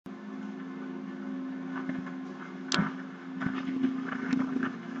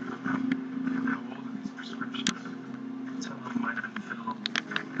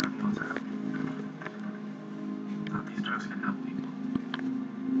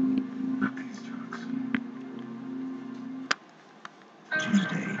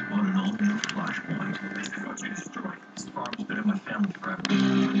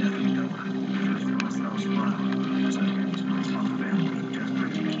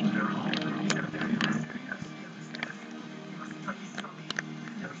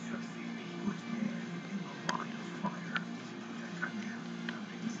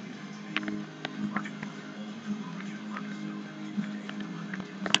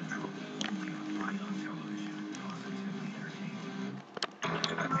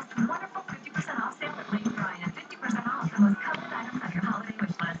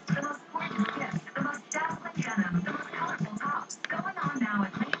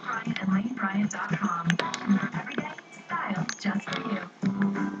Victorian.com. Everyday style just for you.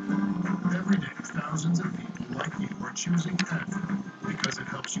 Every day, thousands of people like you are choosing Advil because it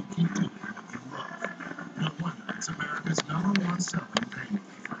helps you keep doing what you love. No wonder it's America's #1 selling pain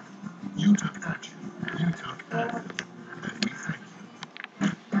reliever. You took action. You took Advil. And we thank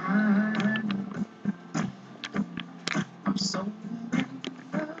you. I'm so in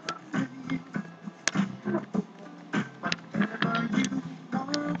love with you. Whatever you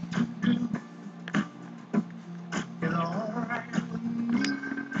want to do is alright with me.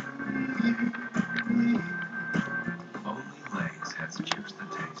 Only Lay's has chips that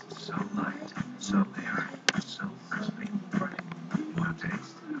taste so light, so airy, so crispy. One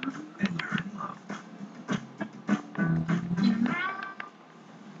taste, and you're in love.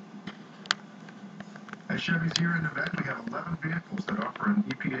 At Chevy's here in Nevada, we have 11 vehicles that offer an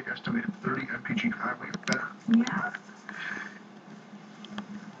EPA estimated 30 mpg highway or better. Yeah.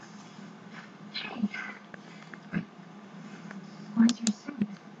 Hey. Where's your suit?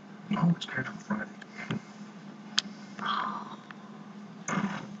 Oh, it's casual Friday.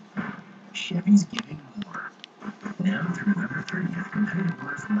 Chevy's giving more. Now through November 30th, competitive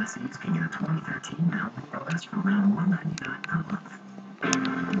orders from lessees can get a 2013 Malibu LS for around $199 per month.